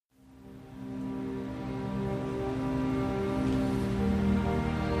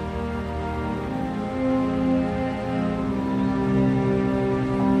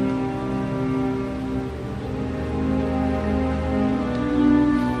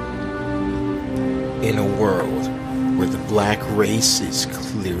In a world where the black race is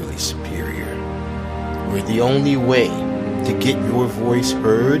clearly superior, where the only way to get your voice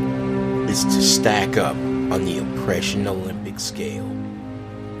heard is to stack up on the oppression Olympic scale.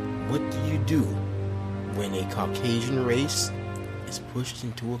 What do you do when a Caucasian race is pushed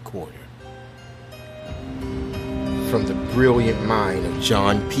into a corner? From the brilliant mind of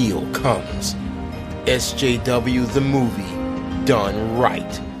John Peel comes SJW the movie done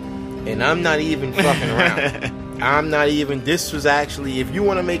right. And I'm not even fucking around. This was actually, if you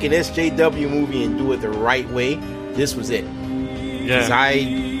want to make an SJW movie and do it the right way, this was it. Yeah.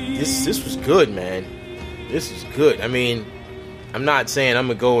 This was good, man. This is good. I mean, I'm not saying I'm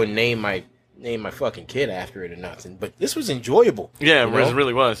gonna go and name my fucking kid after it or nothing, but this was enjoyable. Yeah, it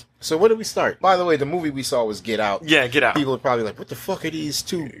really was. So where did we start? By the way, the movie we saw was Get Out. Yeah, Get Out. People are probably like, what the fuck are these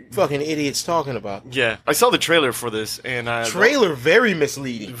two fucking idiots talking about? Yeah. I saw the trailer for this, and trailer very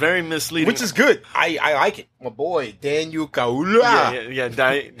misleading. Very misleading. Which is good. I like it. My boy, Daniel Kaluuya. Yeah.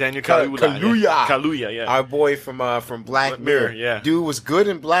 Daniel Kaluuya. Kaluuya, yeah. Our boy from Black Mirror. Yeah. Dude was good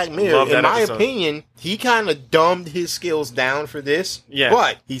in Black Mirror. Love that in my episode. opinion, he kind of dumbed his skills down for this. Yeah.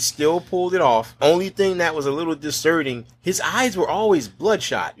 But he still pulled it off. Only thing that was a little discerning, his eyes were always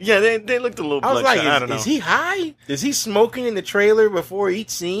bloodshot. Yeah, they looked a little I was bloodshot. like, I don't know. is he high? Is he smoking in the trailer before each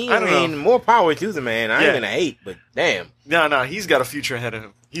scene? I don't know. More power to the man. I ain't Yeah. gonna hate, but damn. No, he's got a future ahead of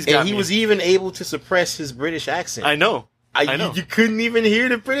him. He was even able to suppress his British accent. I know. I know. You couldn't even hear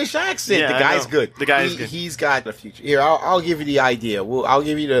the British accent. Yeah, the I guy's know. good. The guy is good. He's got a future. Here, I'll give you the idea. I'll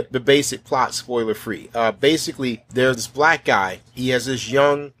give you the basic plot, spoiler free. Basically, there's this black guy. He has this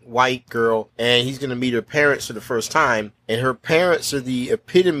young white girl, and he's going to meet her parents for the first time. And her parents are the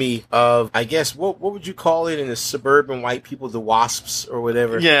epitome of, I guess, what would you call it in the suburban white people, the WASPs or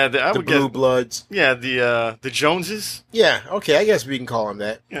whatever? Yeah, I the would Blue guess. Bloods. Yeah, the Joneses. Yeah, okay, I guess we can call him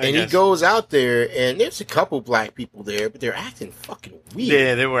that. Yeah, and he goes out there, and there's a couple black people there, but they're acting fucking weird.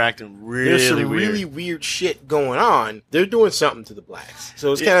 Yeah, they were acting really There's some weird. really weird shit going on. They're doing something to the blacks.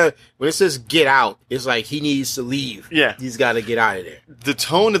 So it's kind of, when it says get out, it's like he needs to leave. Yeah. He's got to get out of there. The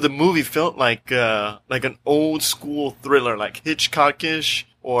tone of the movie felt like an old school thriller, like Hitchcockish,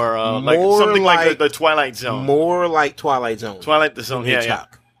 or like More something like like- the Twilight Zone. More like Twilight Zone. Twilight the Zone, than yeah.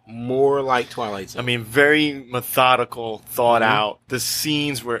 Hitchcock. More like Twilight Zone. I mean, very methodical, thought out. The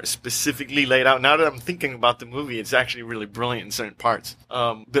scenes were specifically laid out. Now that I'm thinking about the movie, it's actually really brilliant in certain parts.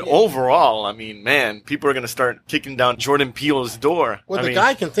 But overall, I mean, man, people are going to start kicking down Jordan Peele's door. Well, I the mean,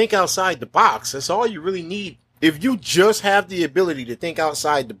 guy can think outside the box. That's all you really need. If you just have the ability to think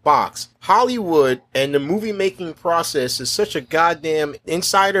outside the box, Hollywood and the movie making process is such a goddamn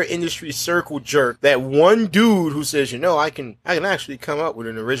insider industry circle jerk that one dude who says, I can actually come up with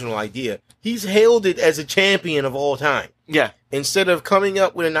an original idea. He's hailed it as a champion of all time. Yeah. Instead of coming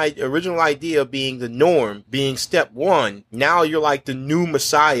up with an original idea being the norm, being step one, now you're like the new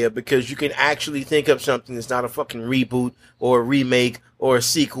messiah because you can actually think up something that's not a fucking reboot or a remake or a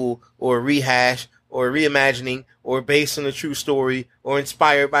sequel or a rehash or reimagining, or based on a true story, or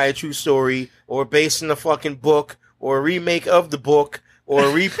inspired by a true story, or based on a fucking book, or a remake of the book, or a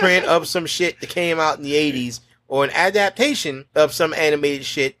reprint of some shit that came out in the 80s, or an adaptation of some animated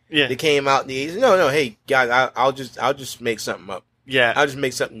shit that came out in the 80s. No, hey, guys, I'll just make something up. Yeah. I'll just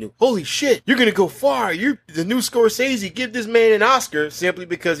make something new. Holy shit, you're gonna go far. You're the new Scorsese. Give this man an Oscar simply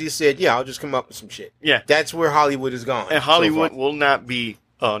because he said, I'll just come up with some shit. Yeah. That's where Hollywood is gone. And Hollywood will not be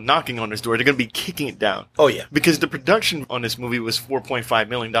knocking on this door. They're going to be kicking it down. Oh, yeah. Because the production on this movie was $4.5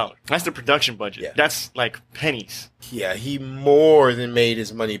 million. That's the production budget. Yeah. That's like pennies. Yeah, he more than made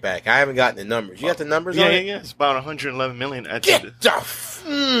his money back. I haven't gotten the numbers. You got the numbers on it? Yeah. It's about $111 million. Get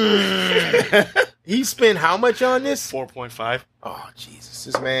He spent how much on this? 4.5. Oh, Jesus.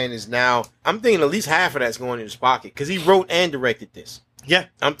 This man is now... I'm thinking at least half of that's going in his pocket because he wrote and directed this. Yeah.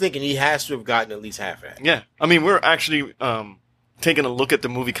 I'm thinking he has to have gotten at least half of that. Yeah. I mean, we're actually taking a look at the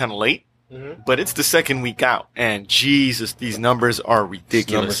movie kind of late. Mm-hmm. But it's the second week out. And Jesus, these numbers are ridiculous.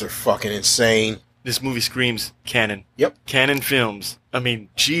 These numbers are fucking insane. This movie screams Canon. Yep. Canon Films. I mean,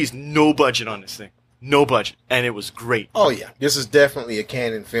 geez, no budget on this thing. No budget. And it was great. Oh, yeah. This is definitely a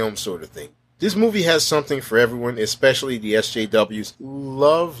Canon film sort of thing. This movie has something for everyone, especially the SJWs.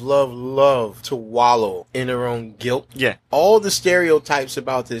 Love to wallow in their own guilt. Yeah. All the stereotypes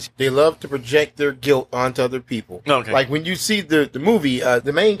about this, they love to project their guilt onto other people. Okay. Like when you see the movie,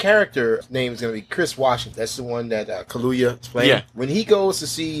 the main character's name is going to be Chris Washington. That's the one that Kaluuya is playing. Yeah. When he goes to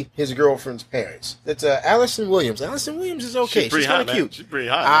see his girlfriend's parents, that's Allison Williams. Allison Williams is okay. She's kind of cute. She's pretty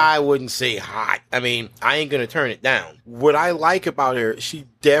hot. I wouldn't say hot. I mean, I ain't going to turn it down. What I like about her, she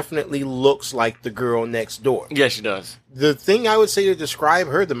definitely looks looks like the girl next door. Yeah, she does. The thing I would say to describe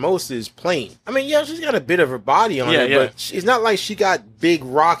her the most is plain. I mean, yeah, she's got a bit of her body on her, but it's not like she got big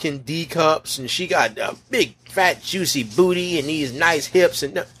rocking D cups and she got a big fat juicy booty and these nice hips,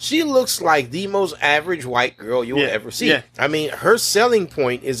 and she looks like the most average white girl you'll ever see. Yeah. I mean, her selling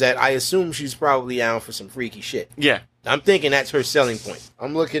point is that I assume she's probably down for some freaky shit. Yeah. I'm thinking that's her selling point.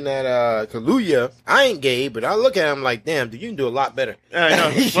 I'm looking at Kaluuya. I ain't gay, but I look at him like, damn, dude, you can do a lot better. I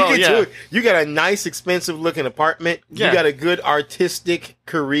know. Well, you got a nice, expensive looking apartment. Yeah. You got a good artistic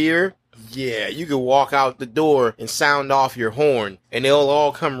career. Yeah, you could walk out the door and sound off your horn, and they'll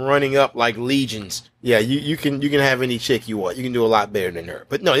all come running up like legions. Yeah, you can have any chick you want. You can do a lot better than her.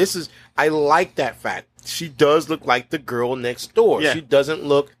 But no, I like that fact. She does look like the girl next door. Yeah. She doesn't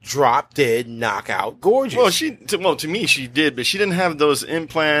look drop dead, knockout gorgeous. Well, to me she did, but she didn't have those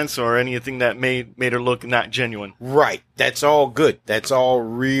implants or anything that made her look not genuine. Right. That's all good. That's all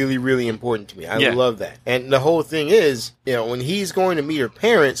really, really important to me. I love that. And the whole thing is, when he's going to meet her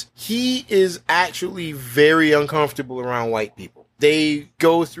parents, he is actually very uncomfortable around white people. They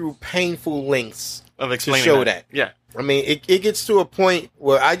go through painful lengths of explaining to show that. Yeah. I mean, it gets to a point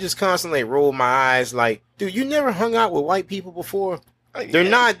where I just constantly roll my eyes like, dude, you never hung out with white people before? They're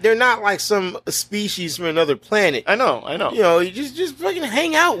not like some species from another planet. I know. You just fucking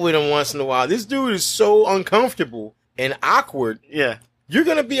hang out with them once in a while. This dude is so uncomfortable and awkward. Yeah. You're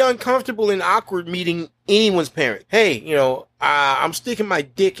going to be uncomfortable and awkward meeting anyone's parent. Hey, I'm sticking my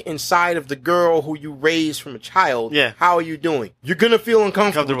dick inside of the girl who you raised from a child. Yeah. How are you doing? You're going to feel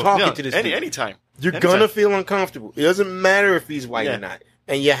uncomfortable talking to this dude. Anytime. You're going to feel uncomfortable. It doesn't matter if he's white or not.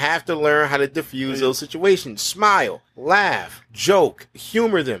 And you have to learn how to diffuse those situations. Smile, laugh, joke,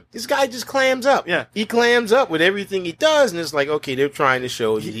 humor them. This guy just clams up. Yeah. He clams up with everything he does, and it's like, okay, they're trying to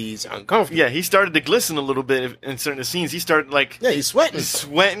show that he's uncomfortable. Yeah, he started to glisten a little bit in certain scenes. He started he's sweating. He's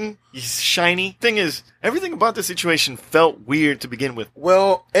sweating. He's shiny. Thing is, everything about the situation felt weird to begin with.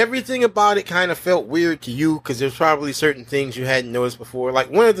 Well, everything about it kind of felt weird to you because there's probably certain things you hadn't noticed before. Like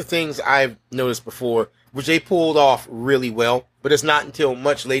one of the things I've noticed before, which they pulled off really well, but it's not until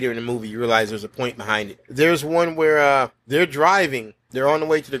much later in the movie you realize there's a point behind it. There's one where they're driving. They're on the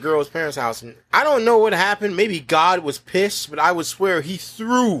way to the girl's parents' house, and I don't know what happened. Maybe God was pissed, but I would swear he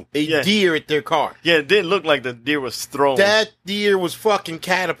threw a deer at their car. Yeah, it didn't look like the deer was thrown. That deer was fucking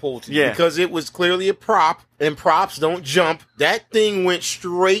catapulted because it was clearly a prop, and props don't jump. That thing went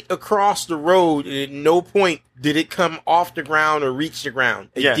straight across the road, and at no point did it come off the ground or reach the ground.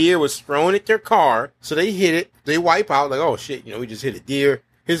 A deer was thrown at their car, so they hit it. They wipe out like, oh shit, we just hit a deer.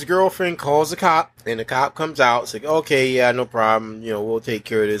 His girlfriend calls the cop, and the cop comes out. It's like, okay, yeah, no problem. We'll take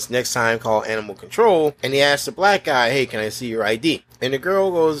care of this. Next time, call animal control. And he asks the black guy, hey, can I see your ID? And the girl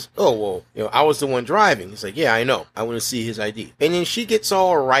goes, oh, well, I was the one driving. He's like, yeah, I know. I want to see his ID. And then she gets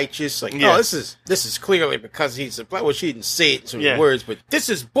all righteous, like, oh, this is clearly because he's a black. Well, she didn't say it in some words, but this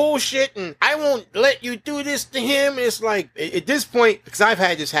is bullshit, and I won't let you do this to him. And it's like, at this point, because I've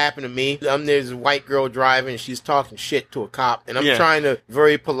had this happen to me, there's a white girl driving, and she's talking shit to a cop, and I'm trying to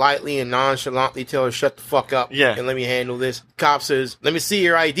very politely and nonchalantly tell her, shut the fuck up, and let me handle this. Cop says, let me see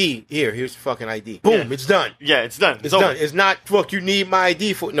your ID. Here's your fucking ID. Boom, it's done. Yeah, it's done. It's done. It's not, fuck, you need my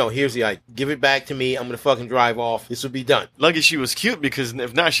ID for, no, here's the ID. Give it back to me. I'm going to fucking drive off. This will be done. Lucky she was cute, because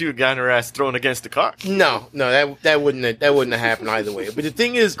if not, she would have gotten her ass thrown against the car. No, that wouldn't have happened either way. But the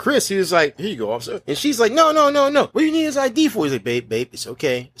thing is, Chris, he was like, here you go, officer. And she's like, no. What do you need his ID for? He's like, babe, it's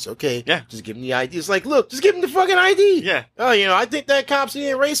okay. Yeah. Just give him the ID. It's like, look, just give him the fucking ID. Yeah. Oh, I think that cop's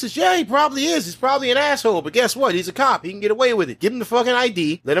being racist. Yeah, he probably is. He's probably an asshole. But guess what? He's a cop. He can get away with it. Give him the fucking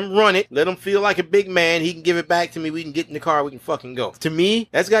ID. Let him run it. Let him feel like a big man. He can give it back to me. We can get in the car. We can fucking go. To me,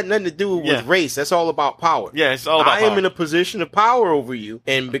 that's got nothing to do with race. That's all about power. Yeah, it's all about power. I am in a position of power over you.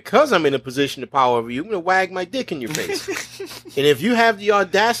 And because I'm in a position of power over you, I'm going to wag my dick in your face. And if you have the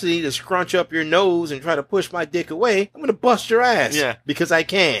audacity to scrunch up your nose and try to push my dick away, I'm going to bust your ass. Yeah. Because I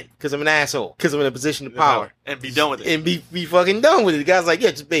can. Because I'm an asshole. Because I'm in a position of power. And be done with it. And be fucking done with it. The guy's like,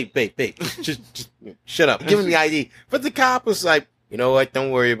 yeah, just babe. just shut up. Give him the ID. But the cop was like, you know what?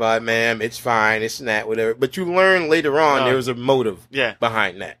 Don't worry about it, ma'am. It's fine. It's that, whatever. But you learn later on there was a motive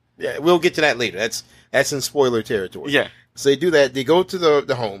behind that. Yeah, we'll get to that later. That's in spoiler territory. Yeah. So they do that. They go to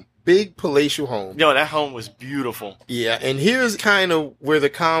the home. Big palatial home. Yo, that home was beautiful. Yeah, and here's kind of where the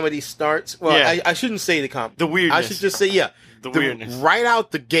comedy starts. Well, I shouldn't say the comedy. The weirdness. I should just say, the weirdness. Right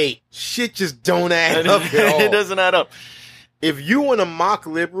out the gate, shit just don't add up at all. It doesn't add up. If you want to mock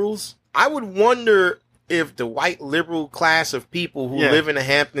liberals, I would wonder if the white liberal class of people who live in the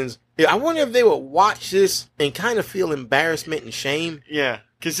Hamptons, I wonder if they would watch this and kind of feel embarrassment and shame. Yeah.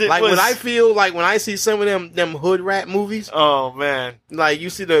 'Cause it like was, when I feel like when I see some of them hood rat movies, oh man, like you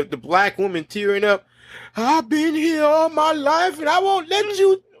see the black woman tearing up. I've been here all my life, and I won't let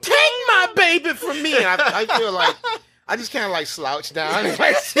you take my baby from me. And I feel like I just kind of like slouch down. And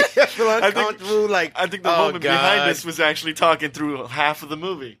I feel uncomfortable. I think the oh, woman God. behind us was actually talking through half of the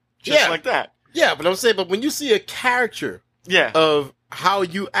movie, just Yeah. like that. Yeah, but I'm saying, but when you see a caricature Yeah, of how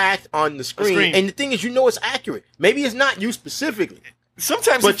you act on the screen, and the thing is, it's accurate. Maybe it's not you specifically.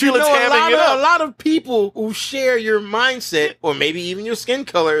 sometimes But you feel it's hamming it a up. lot of people who share your mindset, or maybe even your skin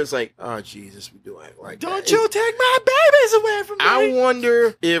color, is like, oh Jesus, we do act like Don't that. you take my babies away from me? I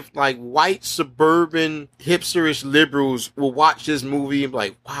wonder if like white suburban hipsterish liberals will watch this movie and be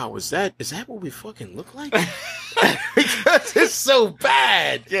like, wow, is that what we fucking look like? Because it's so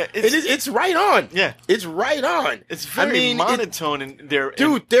bad. Yeah, It's right on. Yeah, It's right on. it's very monotone in their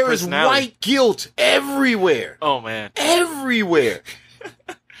Dude, there is personality. white guilt everywhere. Oh man, Everywhere.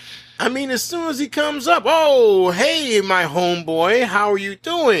 I mean, as soon as he comes up, oh, hey, my homeboy, how are you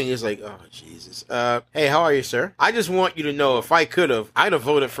doing? He's like, oh, Jesus. Hey, how are you, sir? I just want you to know, if I could have, I'd have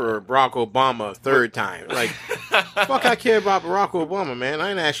voted for Barack Obama a third time. Like, fuck, I care about Barack Obama, man.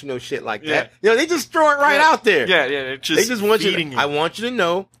 I ain't ask you no shit like that. They just throw it right out there. Yeah, it's just They just want you. feeding I want you to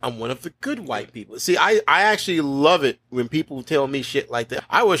know I'm one of the good white people. See, I actually love it when people tell me shit like that.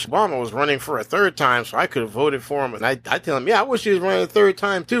 I wish Obama was running for a third time so I could have voted for him. And I tell him, yeah, I wish he was running a third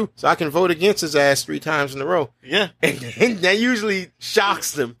time too, so I can vote against his ass 3 times in a row. Yeah. And that usually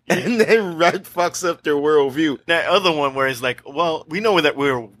shocks them, and then right fucks up their worldview. That other one where it's like, well, we know that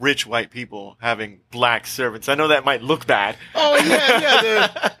we're rich white people having black servants. I know that might look bad. Oh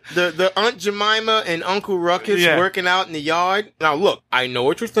yeah. The Aunt Jemima and Uncle Ruckus working out in the yard. Now look, I know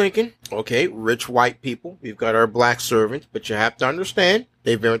what you're thinking. Okay, rich white people. We've got our black servants, but you have to understand,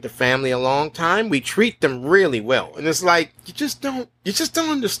 they've been with the family a long time. We treat them really well. And it's like, you just don't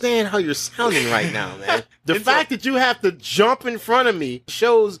understand how you're sounding right now, man. The fact that you have to jump in front of me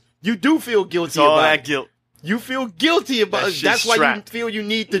shows you do feel guilty It's all about that it. guilt. You feel guilty about it. That's why you feel you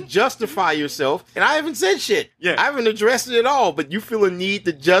need to justify yourself. And I haven't said shit. Yeah. I haven't addressed it at all, but you feel a need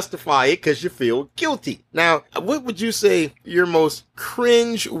to justify it because you feel guilty. Now, what would you say your most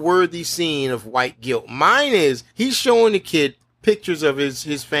cringe-worthy scene of white guilt? Mine is, he's showing the kid pictures of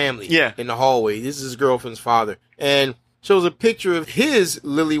his family in the hallway. This is his girlfriend's father. And shows a picture of his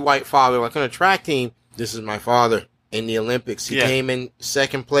lily white father, like on a track team. This is my father in the Olympics. He came in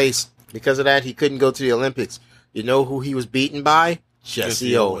second place. Because of that, he couldn't go to the Olympics. You know who he was beaten by?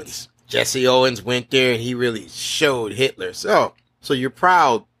 Jesse Owens. Jesse Owens went there and he really showed Hitler. So you're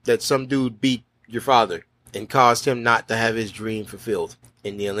proud that some dude beat your father and caused him not to have his dream fulfilled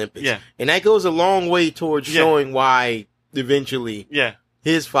in the Olympics. Yeah. And that goes a long way towards showing why eventually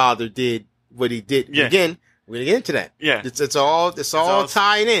his father did what he did. Yeah. Again, we're going to get into that. Yeah. It's all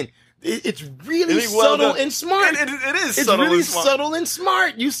tying in. It's really subtle and smart. It is It's subtle really and smart. subtle and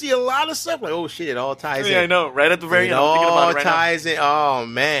smart. You see a lot of stuff like, oh shit, it all ties in. Yeah, I know. Right at the very It end. I'm thinking about all it right ties in. Oh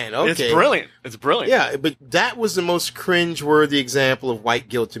man, okay. It's brilliant. It's brilliant. Yeah, but that was the most cringe-worthy example of white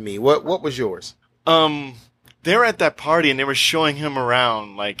guilt to me. What was yours? They're at that party and they were showing him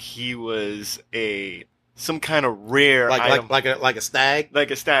around like he was some kind of rare item. Like a stag?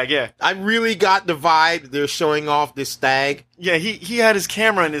 Like a stag, yeah. I really got the vibe that they're showing off this stag. Yeah, he had his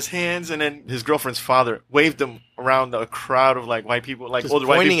camera in his hands, and then his girlfriend's father waved him around a crowd of like white people, like Just older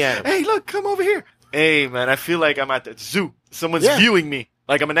white pointing people. at him. Hey, look, come over here. Hey, man, I feel like I'm at the zoo. Someone's viewing me.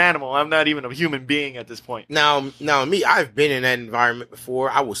 Like I'm an animal. I'm not even a human being at this point. Now me, I've been in that environment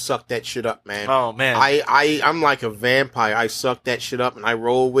before. I will suck that shit up, man. Oh man. I'm like a vampire. I suck that shit up and I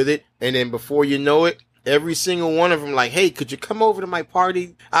roll with it. And then before you know it, every single one of them like, hey, could you come over to my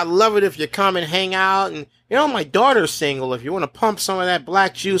party? I'd love it if you come and hang out. And, you know, my daughter's single. If you want to pump some of that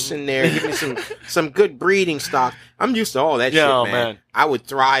black juice in there, give me some good breeding stock. I'm used to all that shit, man. I would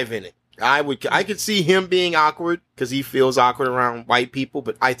thrive in it. I could see him being awkward because he feels awkward around white people,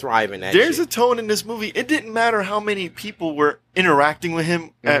 but I thrive in that There's shit. a tone in this movie. It didn't matter how many people were interacting with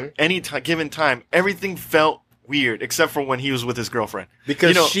him at any given time. Everything felt weird, except for when he was with his girlfriend.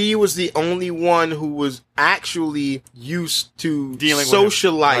 Because she was the only one who was actually used to dealing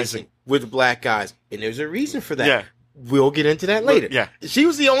socializing with black guys. And there's a reason for that. Yeah. We'll get into that later. Yeah. She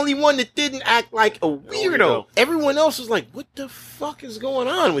was the only one that didn't act like a weirdo. Everyone else was like, what the fuck is going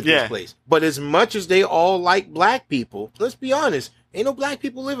on with this place? But as much as they all like black people, let's be honest, ain't no black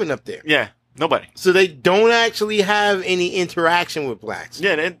people living up there. Yeah. Nobody. So they don't actually have any interaction with blacks.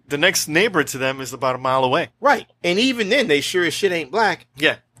 Yeah, the next neighbor to them is about a mile away. Right. And even then, they sure as shit ain't black.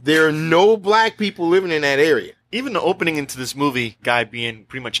 Yeah. There are no black people living in that area. Even the opening into this movie, guy being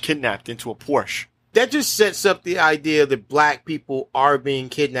pretty much kidnapped into a Porsche. that just sets up the idea that black people are being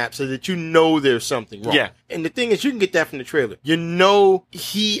kidnapped so that you know there's something wrong. Yeah. And the thing is, you can get that from the trailer. You know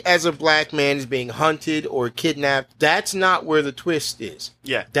he, as a black man, is being hunted or kidnapped. That's not where the twist is.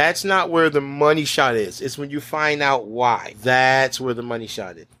 Yeah. That's not where the money shot is. It's when you find out why. That's where the money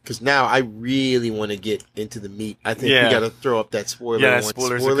shot is. Because now I really want to get into the meat. I think we got to throw up that spoiler. Yeah, one.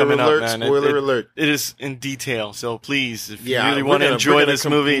 spoilers Spoiler are coming alert, up, man. Spoiler alert. It is in detail, so please, if you Yeah, really we're want to gonna- enjoy we're gonna this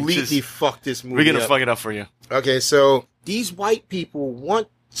movie, completely just, fuck this movie we're going to up. fuck it up for you. Okay, so these white people want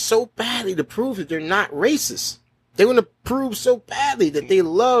so badly to prove that they're not racist. They want to prove so badly that they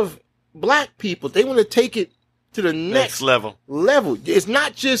love black people. They want to take it to the next level. It's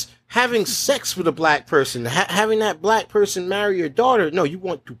not just having sex with a black person, having that black person marry your daughter. No, you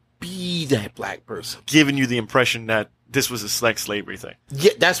want to be that black person. Giving you the impression that this was a sex slavery thing.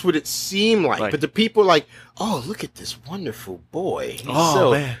 Yeah, that's what it seemed like. Right. But the people are like, oh, look at this wonderful boy. He's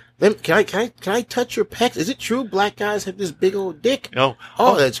Man. Can I touch your pecs? Is it true black guys have this big old dick? Oh,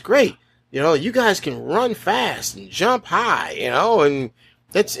 That's great. You know, you guys can run fast and jump high, you know, and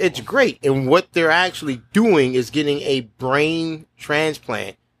it's great. And what they're actually doing is getting a brain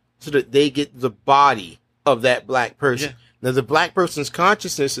transplant so that they get the body of that black person. Yeah. Now, the black person's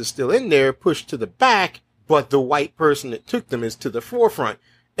consciousness is still in there, pushed to the back, but the white person that took them is to the forefront.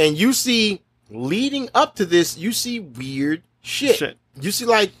 And you see, leading up to this, you see weird shit. You see,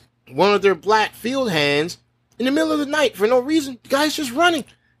 like, one of their black field hands in the middle of the night for no reason. The guy's just running.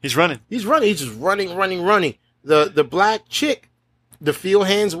 He's running. He's just running. The black chick, the field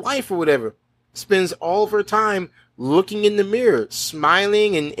hand's wife or whatever, spends all of her time looking in the mirror,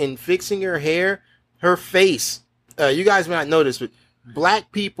 smiling and fixing her hair, her face. You guys may not know this, but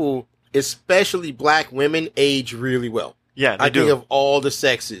black people, especially black women, age really well. Yeah, they I do. think of all the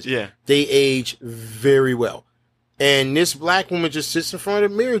sexes. Yeah. They age very well. And this black woman just sits in front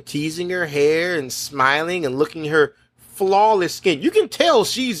of the mirror, teasing her hair and smiling and looking at her flawless skin. You can tell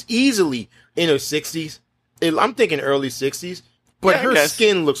she's easily in her 60s. I'm thinking early 60s. But Yeah, I her guess.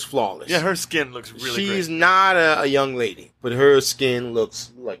 skin looks flawless. Yeah, her skin looks really She's great. not a young lady, but her skin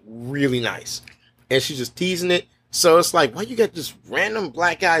looks like really nice. And she's just teasing it. So it's like, why you got just random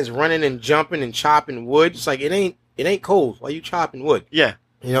black guys running and jumping and chopping wood? It's like, it ain't cold. Why you chopping wood? Yeah.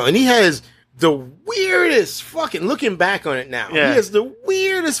 You know, and he has the weirdest fucking, looking back on it now, Yeah. he has the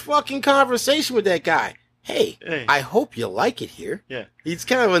weirdest fucking conversation with that guy. Hey, Hey. I hope you like it here. Yeah. He's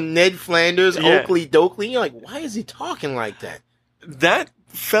kind of a Ned Flanders, Yeah. Oakley Dokley. You're like, why is he talking like that? That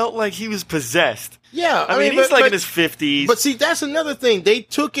felt like he was possessed. Yeah, I mean, he's like in his 50s. But see, that's another thing. They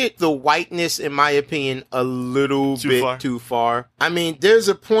took the whiteness, in my opinion, a little bit too far. I mean, there's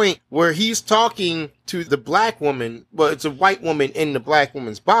a point where he's talking to the black woman, but it's a white woman in the black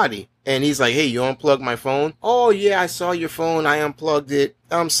woman's body. And he's like, hey, you unplugged my phone? Oh, yeah, I saw your phone. I unplugged it.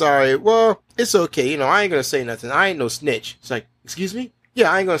 I'm sorry. Well, it's okay. You know, I ain't going to say nothing. I ain't no snitch. It's like, excuse me?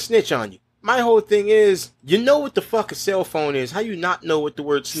 Yeah, I ain't going to snitch on you. My whole thing is, you know what the fuck a cell phone is. How you not know what the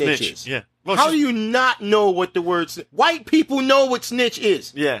word snitch is? Yeah. Well, How do you not know what the word white people know what snitch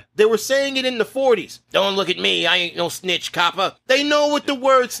is? Yeah. They were saying it in the 40s. Don't look at me. I ain't no snitch, copper. They know what the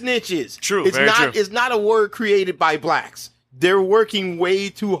word snitch is. True. It's very not true. it's not a word created by blacks. They're working way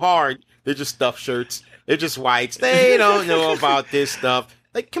too hard. They're just stuffed shirts. They're just whites. They don't know about this stuff.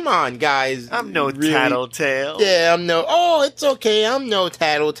 Like, come on, guys. I'm no Really? tattletale. Yeah, it's okay. I'm no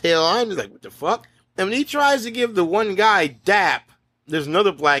tattletale. I'm just like, what the fuck? And when he tries to give the one guy dap, there's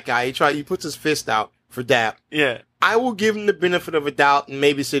another black guy. He puts his fist out for dap. Yeah. I will give him the benefit of a doubt and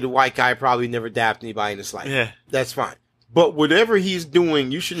maybe say the white guy probably never dapped anybody in his life. Yeah. That's fine. But whatever he's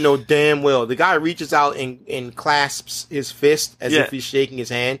doing, you should know damn well. The guy reaches out and clasps his fist as if he's shaking his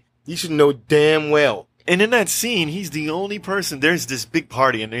hand. You should know damn well. And in that scene, he's the only person. There's this big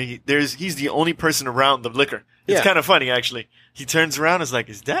party, and he's the only person around the liquor. It's kind of funny, actually. He turns around and is like,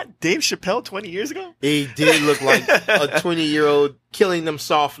 is that Dave Chappelle 20 years ago? He did look like a 20-year-old killing them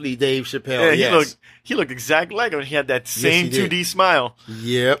softly Dave Chappelle. Yeah, he looked exactly like him. He had that same he did. 2D smile.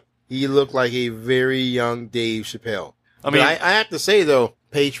 Yep. He looked like a very young Dave Chappelle. I mean, I have to say, though,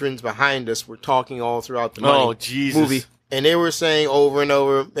 patrons behind us were talking all throughout the movie. And they were saying over and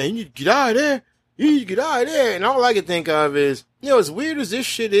over, man, you need to get out of there. You need to get out of there. And all I can think of is, as weird as this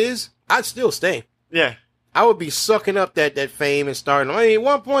shit is, I'd still stay. Yeah. I would be sucking up that fame and starting. I mean, at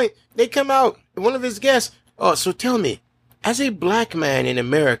one point, they come out, one of his guests, oh, so tell me, as a black man in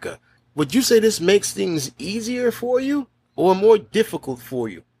America, would you say this makes things easier for you or more difficult for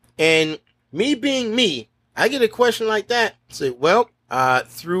you? And me being me, I get a question like that. Say, well,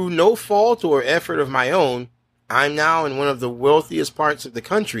 through no fault or effort of my own, I'm now in one of the wealthiest parts of the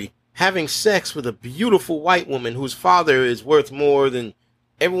country, having sex with a beautiful white woman whose father is worth more than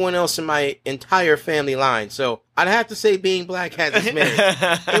everyone else in my entire family line. So I'd have to say being black has its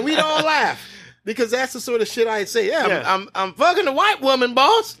merit. And we'd all laugh. Because that's the sort of shit I'd say. Yeah. I'm fucking a white woman,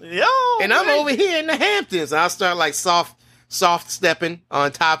 boss. Yo, and I'm over here in the Hamptons. I'll start like soft stepping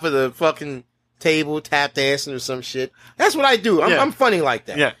on top of the fucking table, tap dancing or some shit. That's what I do. I'm funny like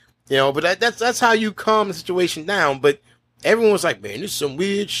that. Yeah. You know, but that's how you calm the situation down. But everyone was like, man, this is some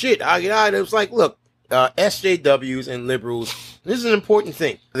weird shit. It was like, look, SJWs and liberals, this is an important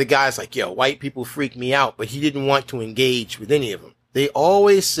thing. The guy's like, yo, white people freak me out, but he didn't want to engage with any of them. They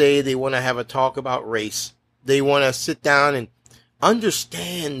always say they want to have a talk about race. They want to sit down and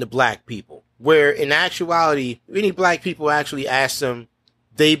understand the black people. Where in actuality, if any black people actually ask them,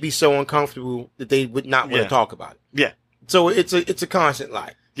 they'd be so uncomfortable that they would not want to talk about it. Yeah. So it's a constant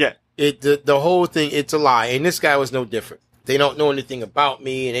lie. Yeah. The whole thing, it's a lie. And this guy was no different. They don't know anything about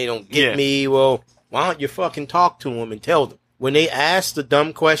me and they don't get me. Well, why don't you fucking talk to them and tell them? When they ask the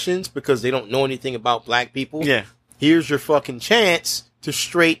dumb questions because they don't know anything about black people. Yeah. Here's your fucking chance to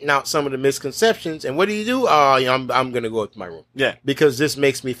straighten out some of the misconceptions. And what do? I'm going to go up to my room. Yeah. Because this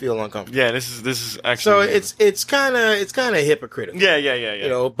makes me feel uncomfortable. Yeah, this is actually... So it's kind of hypocritical. Yeah. You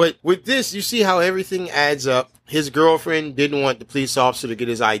know, but with this, you see how everything adds up. His girlfriend didn't want the police officer to get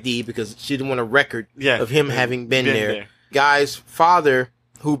his ID because she didn't want a record of him having been there. Guy's father,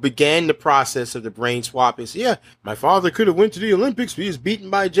 who began the process of the brain swap, is, my father could have went to the Olympics, but he was beaten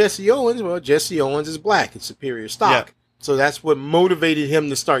by Jesse Owens. Well, Jesse Owens is black. It's superior stock. Yeah. So that's what motivated him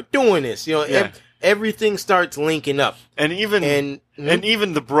to start doing this. You know, everything starts linking up. And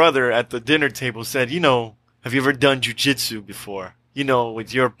even the brother at the dinner table said, have you ever done jujitsu before?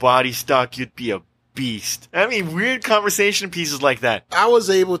 With your body stock, you'd be a beast. I mean, weird conversation pieces like that. I was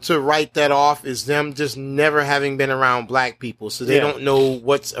able to write that off as them just never having been around black people, so they don't know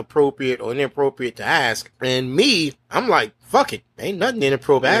what's appropriate or inappropriate to ask. And me, I'm like, fuck it, ain't nothing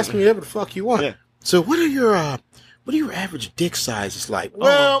inappropriate. Ask me whatever the fuck you want. Yeah. So what are your average dick sizes like?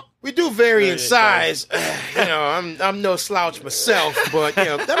 Well, we do vary in size. I'm no slouch myself, but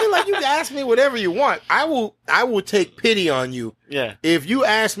I mean, like, you can ask me whatever you want. I will take pity on you. Yeah. If you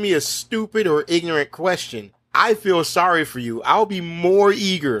ask me a stupid or ignorant question, I feel sorry for you. I'll be more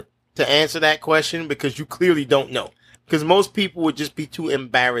eager to answer that question because you clearly don't know. Because most people would just be too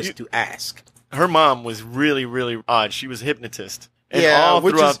embarrassed to ask. Her mom was really, really odd. She was a hypnotist. And all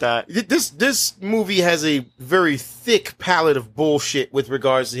throughout that. This movie has a very thick palette of bullshit with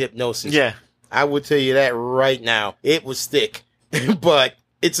regards to hypnosis. Yeah. I will tell you that right now. It was thick. But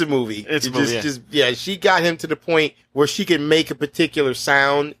it's a movie. She got him to the point where she could make a particular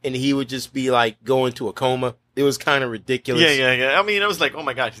sound and he would just be like going to a coma. It was kind of ridiculous. Yeah. I mean, it was like, oh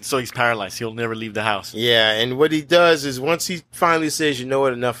my God, so he's paralyzed. He'll never leave the house. Yeah, and what he does is once he finally says, you know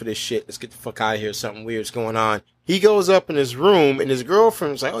what, enough of this shit. Let's get the fuck out of here. Something weird's going on. He goes up in his room, and his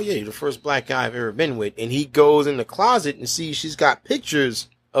girlfriend's like, oh, yeah, you're the first black guy I've ever been with. And he goes in the closet and sees she's got pictures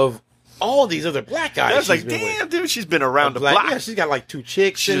of all these other black guys. That's like, damn, dude, she's been around the block. Yeah, she's got like 2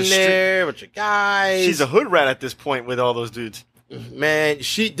 chicks in there, a bunch of guys. She's a hood rat at this point with all those dudes. Man,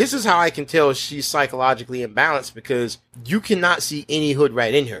 this is how I can tell she's psychologically imbalanced because you cannot see any hood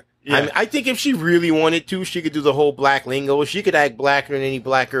rat in her. Yeah. I mean, I think if she really wanted to, she could do the whole black lingo. She could act blacker than any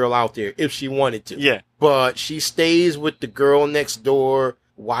black girl out there if she wanted to. Yeah. But she stays with the girl next door,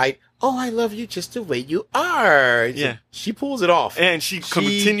 white. Oh, I love you just the way you are. Yeah. She pulls it off. And she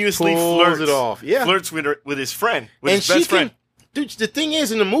continuously flirts it off. Yeah. Flirts with his friend, his best friend. Dude, the thing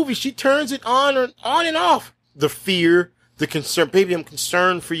is, in the movie, she turns it on and off. The fear, the concern. Baby, I'm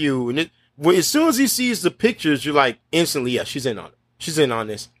concerned for you. And as soon as he sees the pictures, you're like, instantly, yeah, she's in on it. She's in on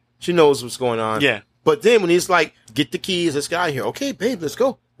this. She knows what's going on. Yeah. But then when he's like, get the keys, let's get out of here. Okay, babe, let's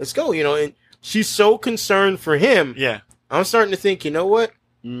go. And she's so concerned for him. Yeah. I'm starting to think, you know what?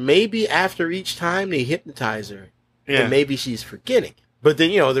 Maybe after each time they hypnotize her, then maybe she's forgetting. But then,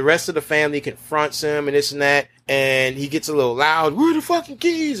 the rest of the family confronts him and this and that, and he gets a little loud, where are the fucking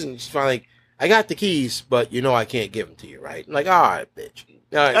keys? And she's finally like, I got the keys, but I can't give them to you, right? I'm like, all right, bitch.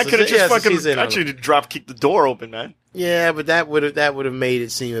 I could have just drop kicked the door open, man. Yeah, but that would have made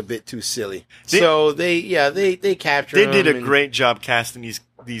it seem a bit too silly. So they captured him. They did a great job casting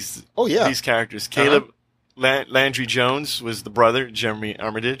these characters. Caleb Landry Jones was the brother, Jeremy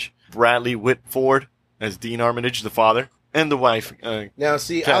Armitage. Bradley Whitford as Dean Armitage, the father, and the wife. Now,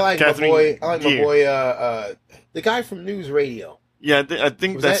 see, I like my boy, the guy from News Radio. Yeah, I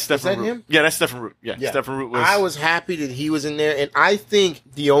think that's Stephen Root. Him? Yeah, that's Stephen Root. Yeah, Stephen Root was... I was happy that he was in there, and I think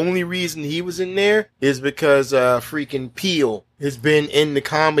the only reason he was in there is because freaking Peele has been in the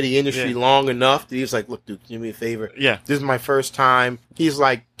comedy industry long enough that he was like, look, dude, do me a favor. Yeah. This is my first time. He's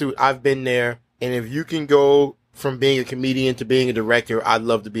like, dude, I've been there, and if you can go from being a comedian to being a director, I'd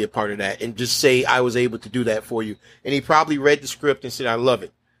love to be a part of that and just say I was able to do that for you. And he probably read the script and said, I love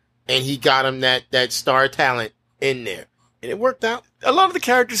it. And he got him that star talent in there. And it worked out. A lot of the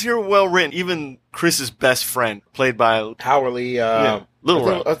characters here were well written. Even Chris's best friend, played by Howard Lee. Little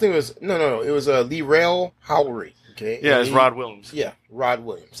Rel. I think it was, no. It was Lee Rel Howery. Okay. Yeah, it's Rod Williams. Yeah, Rod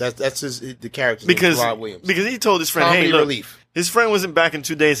Williams. That's the character. Because Rod Williams. Because he told his friend, Tommy hey, look, Relief. his friend wasn't back in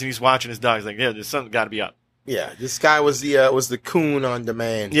 2 days and he's watching his dog. He's like, yeah, there's something got to be up. Yeah, this guy was the coon on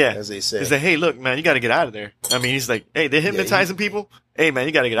demand, as they say. He's like, hey, look, man, you got to get out of there. I mean, he's like, hey, they're hypnotizing people. Hey, man,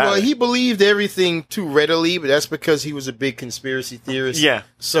 you got to get out of there. Well, he believed everything too readily, but that's because he was a big conspiracy theorist. Yeah.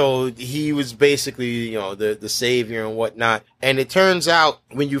 So he was basically, the savior and whatnot. And it turns out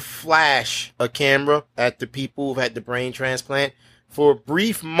when you flash a camera at the people who've had the brain transplant, for a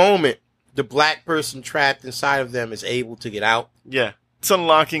brief moment, the black person trapped inside of them is able to get out. Yeah. It's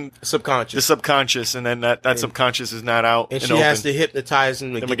unlocking the subconscious, and then that subconscious is not out. And she has to hypnotize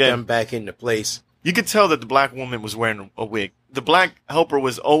them to get them back into place. You could tell that the black woman was wearing a wig. The black helper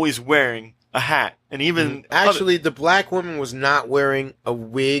was always wearing a hat, and even actually, the black woman was not wearing a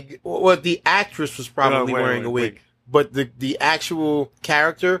wig. Well, the actress was probably wearing a wig. But the actual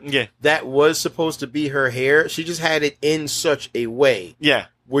character, that was supposed to be her hair. She just had it in such a way,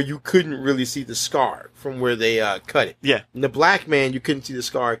 where you couldn't really see the scar from where they cut it. Yeah. And the black man, you couldn't see the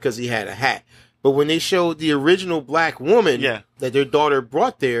scar because he had a hat. But when they showed the original black woman that their daughter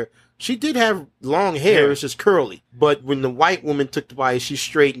brought there, she did have long hair. It's just curly. But when the white woman took the body, she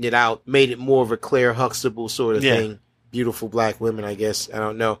straightened it out, made it more of a Claire Huxtable sort of thing. Beautiful black women, I guess. I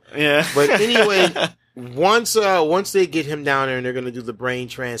don't know. Yeah. But anyway, once they get him down there and they're going to do the brain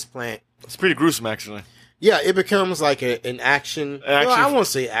transplant. It's pretty gruesome, actually. Yeah, it becomes like an action. Well, I won't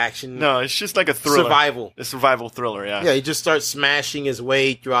say action. No, it's just like a thriller. Survival. A survival thriller, yeah. Yeah, he just starts smashing his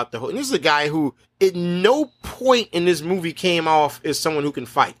way throughout the whole... And this is a guy who, at no point in this movie came off as someone who can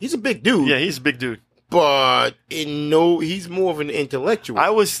fight. He's a big dude. Yeah, he's a big dude. But he's more of an intellectual. I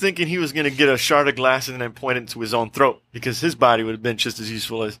was thinking he was going to get a shard of glass and then point it into his own throat, because his body would have been just as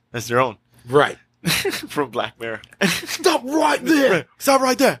useful as their own. Right. From Black Mirror. Stop right there! Stop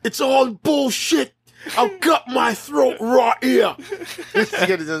right there! It's all bullshit! I'll cut my throat right here. This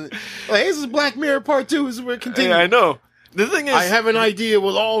is Black Mirror Part 2. This is where it continues. Yeah, I know. The thing is, I have an idea.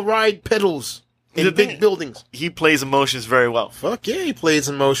 We'll all ride pedals in big buildings. He plays emotions very well. Fuck yeah, he plays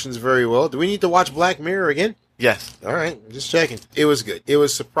emotions very well. Do we need to watch Black Mirror again? Yes. All right, just checking. It was good. It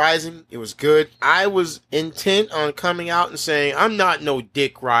was surprising. It was good. I was intent on coming out and saying, I'm not no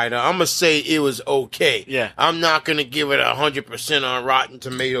dick rider. I'm going to say it was okay. Yeah. I'm not going to give it 100% on Rotten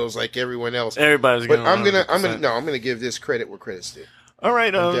Tomatoes like everyone else. Everybody's going to. But I'm going to give this credit where credit's due. All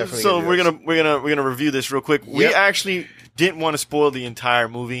right, so we're gonna review this real quick. Yep. We actually didn't want to spoil the entire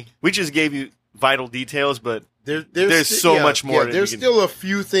movie. We just gave you vital details, but there's so much more. Yeah, there's still a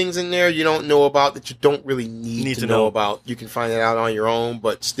few things in there you don't know about that you don't really need to know about. You can find it out on your own,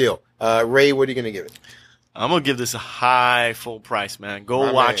 but still. Ray, what are you going to give it? I'm going to give this a high full price, man.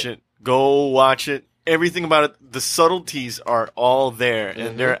 Go watch it. Go watch it. Everything about it, the subtleties are all there,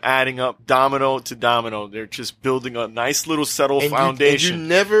 and they're adding up domino to domino. They're just building a nice little subtle foundation. And you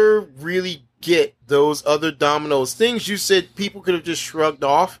never really get those other dominoes. Things you said people could have just shrugged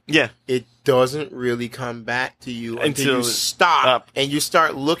off. Yeah. It doesn't really come back to you until you stop and you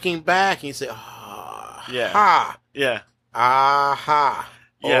start looking back and you say, ha. Yeah. Aha.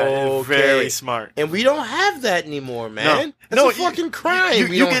 Yeah, okay. Very smart. And we don't have that anymore, man. That's a fucking crime.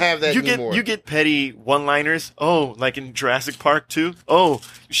 We don't have that anymore. You get petty one-liners. Oh, like in Jurassic Park 2. Oh,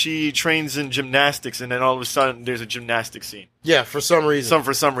 she trains in gymnastics, and then all of a sudden there's a gymnastics scene. Yeah, for some reason.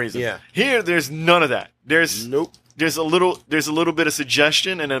 For some reason. Yeah. Here, there's none of that. Nope. There's a little bit of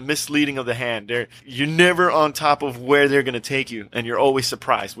suggestion and a misleading of the hand. You're never on top of where they're going to take you, and you're always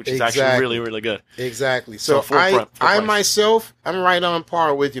surprised, which is actually really, really good. Exactly. So I myself, I'm right on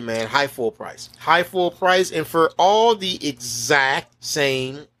par with you, man. High full price. High full price, and for all the exact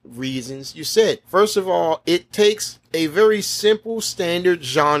same reasons you said. First of all, it takes a very simple standard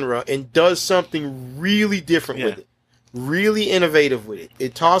genre and does something really different with it. Really innovative with it.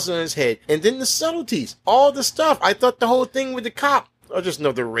 It tosses on his head. And then the subtleties. All the stuff. I thought the whole thing with the cop, or just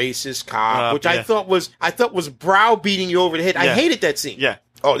another racist cop, which I thought was browbeating you over the head. I hated that scene. Yeah.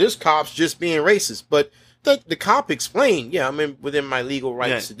 Oh, this cop's just being racist. But the cop explained, I'm within my legal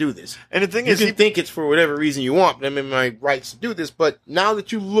rights to do this. And the thing is, you can think it's for whatever reason you want, but I'm in my rights to do this. But now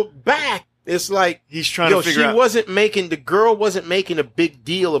that you look back, it's like he's trying to figure out. The girl wasn't making a big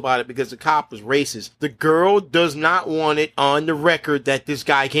deal about it because the cop was racist. The girl does not want it on the record that this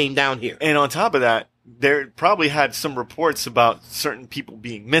guy came down here. And on top of that, there probably had some reports about certain people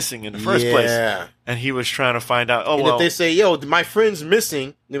being missing in the first place. And he was trying to find out, If they say, yo, my friend's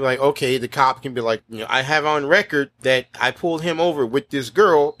missing, they're like, okay, the cop can be like, I have on record that I pulled him over with this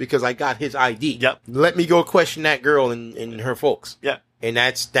girl because I got his ID. Yep. Let me go question that girl and her folks. Yeah. And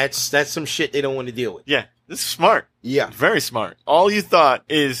that's some shit they don't want to deal with. Yeah. This is smart. Yeah. Very smart. All you thought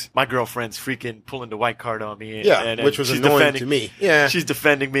is my girlfriend's freaking pulling the white card on me. And which was she's annoying to me. Yeah. She's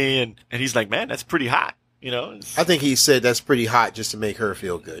defending me. And he's like, man, that's pretty hot. I think he said that's pretty hot just to make her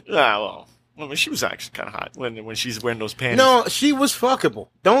feel good. Well, I mean, she was actually kind of hot when she's wearing those panties. No, she was fuckable.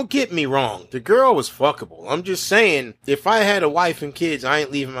 Don't get me wrong. The girl was fuckable. I'm just saying, if I had a wife and kids, I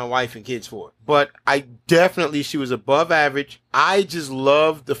ain't leaving my wife and kids for it. But she was above average. I just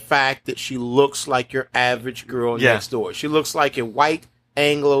love the fact that she looks like your average girl next door. She looks like a white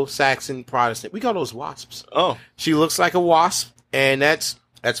Anglo-Saxon Protestant. We call those wasps. Oh. She looks like a wasp, and that's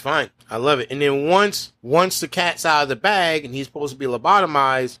fine. I love it. And then once the cat's out of the bag and he's supposed to be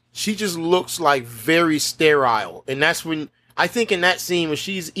lobotomized, she just looks like very sterile. And that's when, I think in that scene when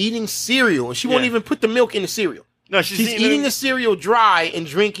she's eating cereal and she won't even put the milk in the cereal. No, she's eating the cereal dry and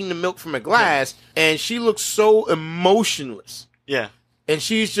drinking the milk from a glass, and she looks so emotionless. Yeah. And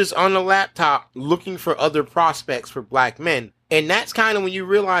she's just on the laptop looking for other prospects for black men. And that's kind of when you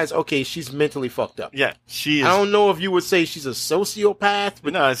realize, okay, she's mentally fucked up. Yeah, she is. I don't know if you would say she's a sociopath,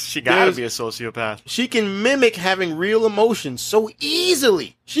 but no, she gotta be a sociopath. She can mimic having real emotions so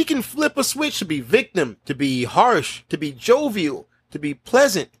easily. She can flip a switch to be victim, to be harsh, to be jovial, to be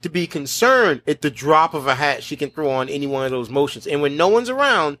pleasant, to be concerned. At the drop of a hat, she can throw on any one of those emotions. And when no one's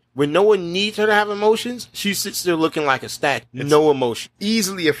around, when no one needs her to have emotions, she sits there looking like a statue. No emotion.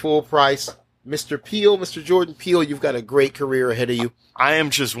 Easily a full price. Mr. Peele, Mr. Jordan Peele, you've got a great career ahead of you. I am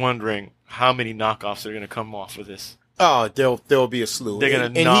just wondering how many knockoffs are going to come off of this. Oh, there'll be a slew. They're gonna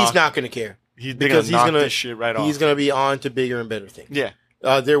and he's not going to care. He's going to knock this shit right off. He's going to be on to bigger and better things. Yeah.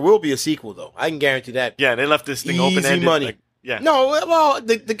 There will be a sequel, though. I can guarantee that. Yeah, they left this thing open-ended. Easy money. Yeah. No, well,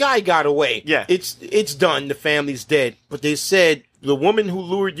 the guy got away. Yeah. It's done. The family's dead. But they said the woman who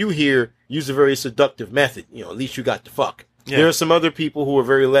lured you here used a very seductive method. At least you got the fuck. Yeah. There are some other people who are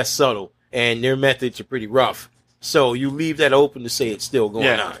very less subtle, and their methods are pretty rough. So you leave that open to say it's still going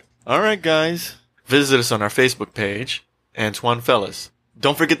on. All right, guys. Visit us on our Facebook page, Antoine Fellas.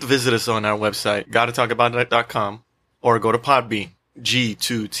 Don't forget to visit us on our website, gottatalkabout.com, or go to Podbean,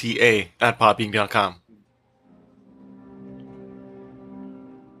 G2TA at podbean.com.